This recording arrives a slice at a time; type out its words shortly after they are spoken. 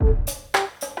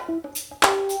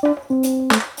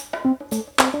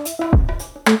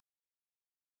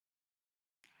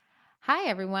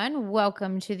everyone.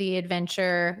 Welcome to the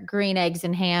adventure Green Eggs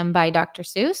and Ham by Dr.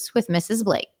 Seuss with Mrs.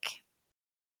 Blake.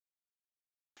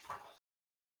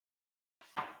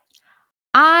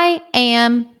 I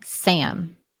am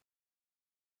Sam.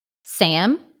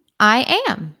 Sam, I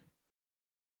am.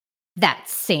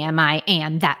 That's Sam I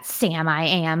am. That's Sam I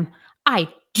am. I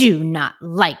do not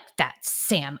like that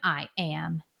Sam I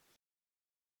am.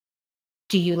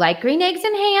 Do you like green eggs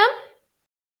and ham?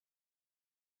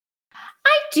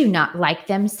 I do not like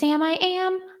them, Sam I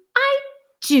am. I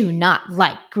do not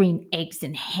like green eggs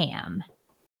and ham.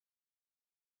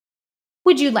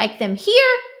 Would you like them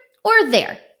here or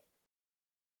there?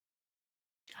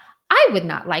 I would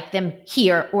not like them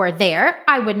here or there.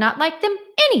 I would not like them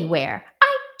anywhere.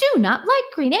 I do not like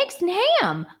green eggs and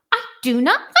ham. I do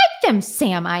not like them,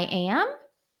 Sam I am.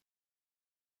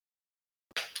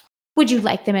 Would you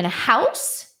like them in a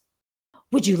house?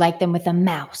 Would you like them with a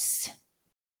mouse?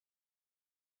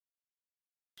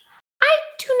 I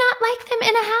do not like them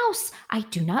in a house. I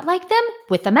do not like them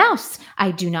with a mouse.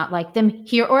 I do not like them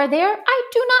here or there. I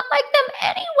do not like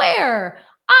them anywhere.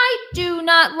 I do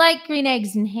not like green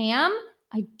eggs and ham.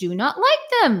 I do not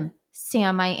like them,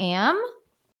 Sam I am.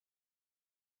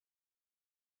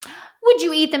 Would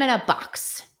you eat them in a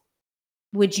box?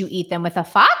 Would you eat them with a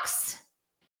fox?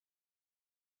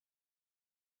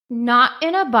 Not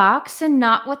in a box and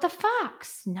not with a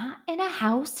fox. Not in a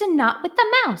house and not with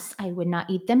the mouse. I would not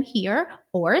eat them here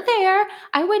or there.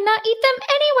 I would not eat them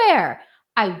anywhere.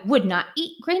 I would not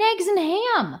eat green eggs and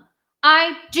ham.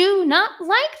 I do not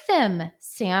like them,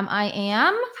 Sam I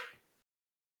am.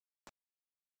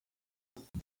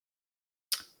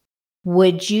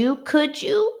 Would you, could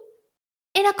you?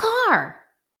 In a car.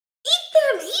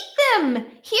 Eat them.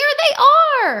 Here they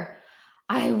are.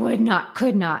 I would not,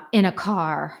 could not in a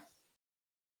car.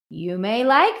 You may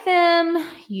like them.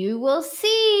 You will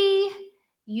see.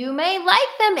 You may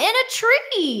like them in a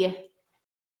tree.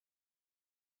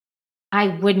 I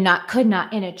would not, could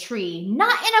not in a tree.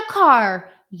 Not in a car.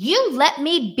 You let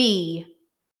me be.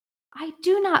 I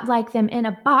do not like them in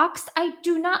a box. I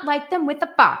do not like them with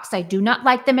a fox. I do not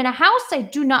like them in a house. I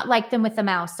do not like them with a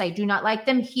mouse. I do not like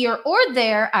them here or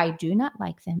there. I do not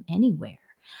like them anywhere.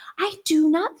 I do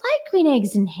not like green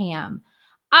eggs and ham.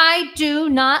 I do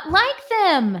not like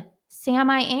them. Sam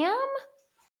I am.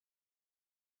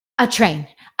 A train,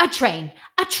 a train,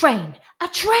 a train, a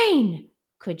train.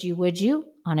 Could you, would you,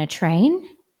 on a train?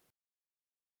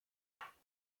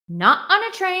 Not on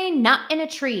a train, not in a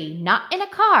tree, not in a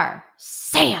car.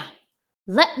 Sam,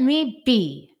 let me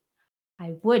be.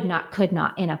 I would not, could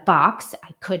not in a box.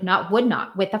 I could not, would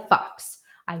not with a fox.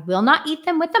 I will not eat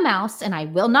them with a mouse, and I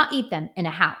will not eat them in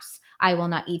a house. I will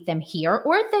not eat them here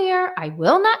or there. I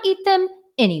will not eat them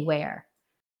anywhere.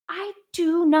 I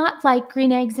do not like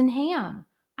green eggs and ham.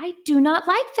 I do not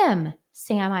like them,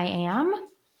 Sam I am.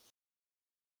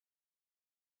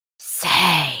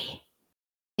 Say,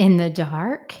 in the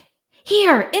dark?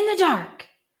 Here, in the dark.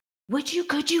 Would you,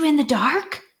 could you in the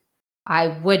dark? I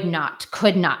would not,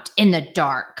 could not in the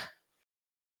dark.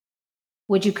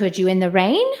 Would you, could you in the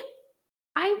rain?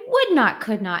 I would not,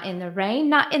 could not in the rain,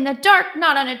 not in the dark,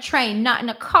 not on a train, not in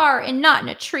a car, and not in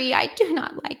a tree. I do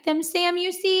not like them, Sam,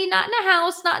 you see, not in a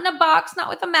house, not in a box, not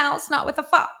with a mouse, not with a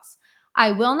fox.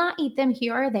 I will not eat them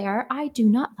here or there. I do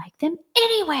not like them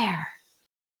anywhere.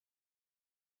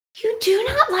 You do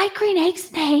not like green eggs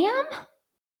and ham?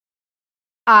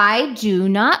 I do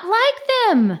not like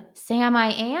them, Sam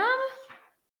I am.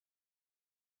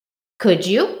 Could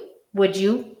you, would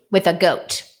you, with a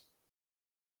goat?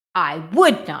 I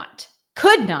would not,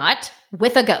 could not,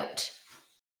 with a goat.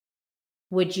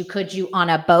 Would you, could you, on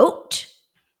a boat?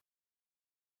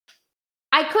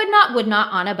 I could not, would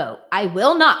not, on a boat. I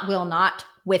will not,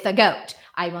 with a goat.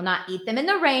 I will not eat them in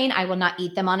the rain. I will not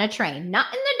eat them on a train. Not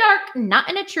in the dark, not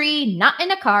in a tree, not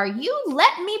in a car. You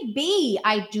let me be.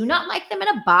 I do not like them in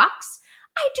a box.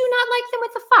 I do not like them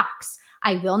with a fox.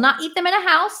 I will not eat them in a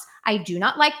house. I do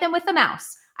not like them with a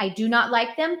mouse. I do not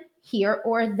like them here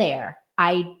or there.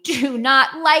 I do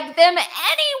not like them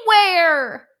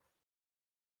anywhere.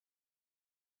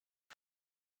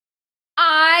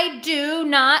 I do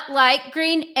not like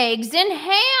green eggs and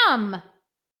ham.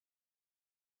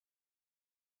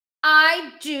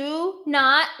 I do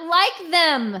not like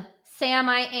them, Sam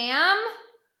I am.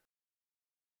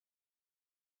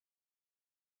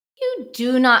 You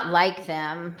do not like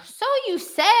them, so you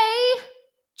say.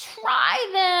 Try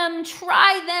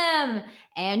them,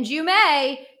 and you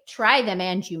may. Try them,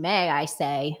 and you may, I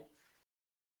say.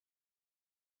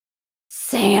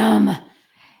 Sam,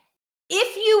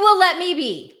 if you will let me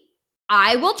be,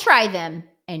 I will try them,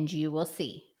 and you will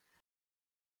see.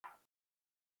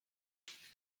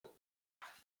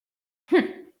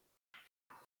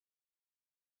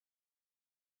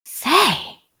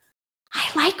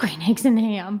 like green eggs and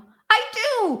ham. I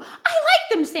do. I like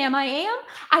them, Sam, I am.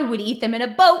 I would eat them in a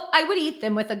boat. I would eat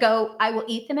them with a goat. I will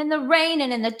eat them in the rain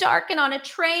and in the dark and on a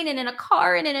train and in a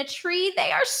car and in a tree.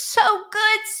 They are so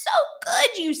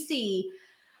good, you see.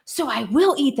 So I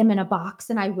will eat them in a box,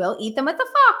 and I will eat them with a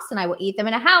fox, and I will eat them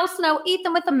in a house, and I will eat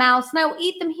them with a mouse, and I will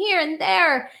eat them here and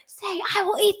there. Say, I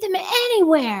will eat them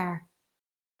anywhere.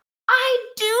 I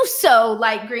do so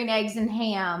like green eggs and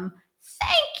ham.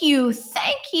 Thank you,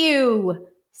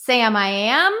 Sam, I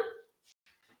am.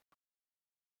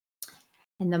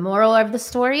 And the moral of the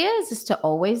story is to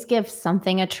always give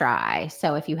something a try.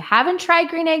 So if you haven't tried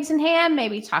green eggs and ham,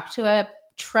 maybe talk to a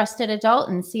trusted adult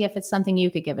and see if it's something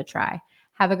you could give a try.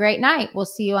 Have a great night. We'll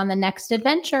see you on the next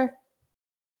adventure.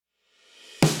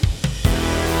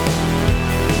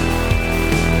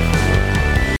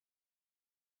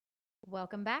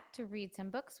 Welcome back to Read Some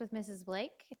Books with Mrs.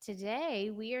 Blake. Today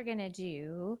we are going to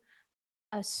do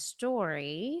a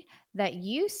story that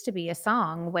used to be a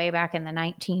song way back in the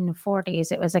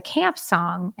 1940s. It was a camp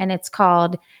song, and it's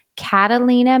called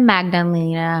Catalina,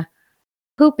 Magdalena,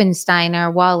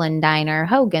 Hoopensteiner, Wallendiner,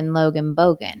 Hogan, Logan,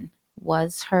 Bogan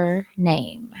was her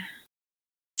name.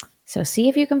 So see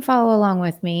if you can follow along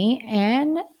with me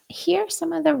and hear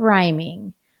some of the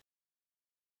rhyming.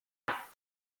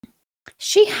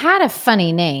 She had a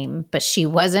funny name, but she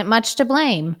wasn't much to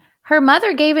blame. Her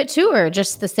mother gave it to her,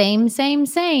 just the same.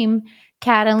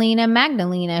 Catalina,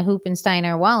 Magdalena,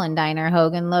 Hoopensteiner, Wallendiner,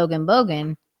 Hogan, Logan,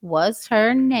 Bogan was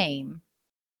her name.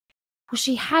 Well,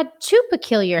 she had two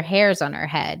peculiar hairs on her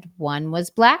head. One was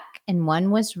black and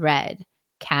one was red.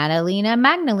 Catalina,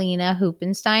 Magdalena,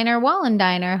 Hoopensteiner,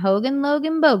 Wallendiner, Hogan,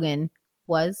 Logan, Bogan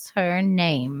was her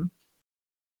name.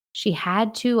 She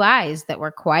had two eyes that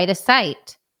were quite a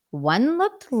sight. One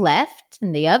looked left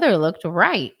and the other looked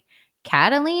right.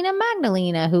 Catalina,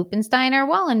 Magdalena, Hoopensteiner,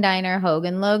 Wallendiner,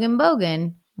 Hogan, Logan,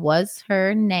 Bogan was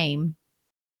her name.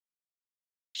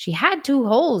 She had two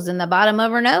holes in the bottom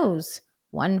of her nose,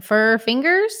 one for her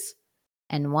fingers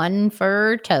and one for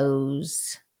her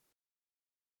toes.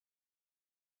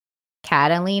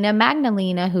 Catalina,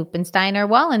 Magdalena, Hoopensteiner,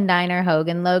 Wallendiner,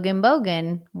 Hogan, Logan,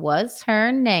 Bogan was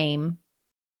her name.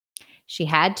 She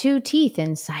had two teeth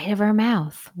inside of her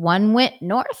mouth. One went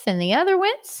north and the other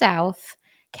went south.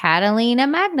 Catalina,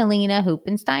 Magdalena,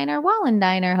 Hoopensteiner,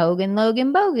 Wallendiner, Hogan,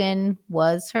 Logan, Bogan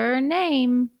was her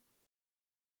name.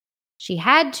 She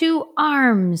had two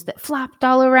arms that flopped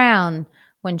all around.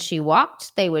 When she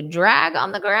walked, they would drag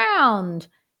on the ground.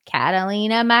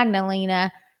 Catalina,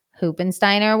 Magdalena,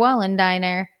 Hoopensteiner,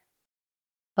 Wallendiner,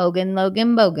 Hogan,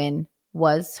 Logan, Bogan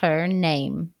was her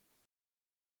name.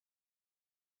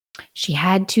 She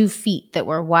had 2 feet that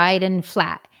were wide and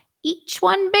flat, each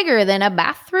one bigger than a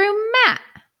bathroom mat.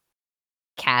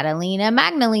 Catalina,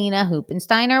 Magdalena,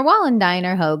 Hoopensteiner,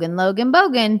 Wallendiner, Hogan, Logan,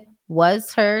 Bogan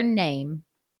was her name.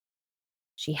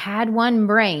 She had 1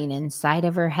 brain inside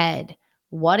of her head.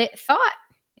 What it thought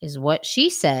is what she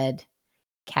said.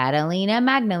 Catalina,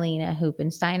 Magdalena,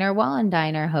 Hoopensteiner,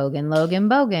 Wallendiner, Hogan, Logan,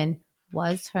 Bogan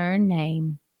was her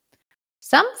name.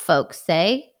 Some folks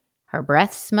say her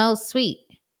breath smells sweet.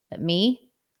 But me,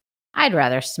 I'd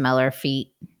rather smell her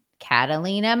feet.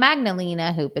 Catalina,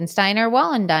 Magdalena, Hoopensteiner,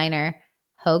 Wallendiner,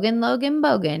 Hogan, Logan,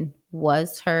 Bogan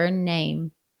was her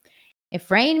name. If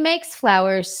rain makes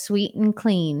flowers sweet and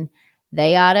clean,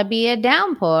 they ought to be a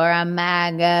downpour on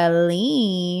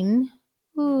Magdalene.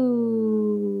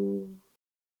 Ooh.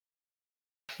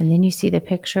 And then you see the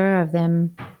picture of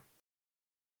them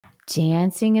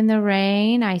dancing in the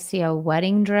rain. I see a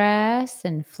wedding dress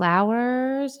and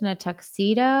flowers and a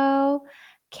tuxedo.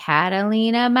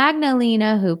 Catalina,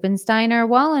 Magdalena, Hoopensteiner,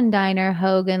 Wallendiner,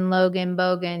 Hogan, Logan,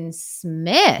 Bogan,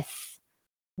 Smith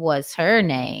was her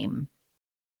name.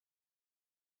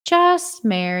 Just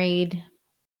married.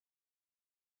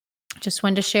 Just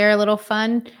wanted to share a little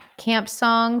fun camp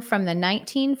song from the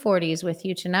 1940s with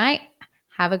you tonight.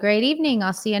 Have a great evening.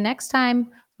 I'll see you next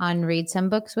time on Read Some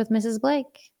Books with Mrs.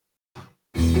 Blake.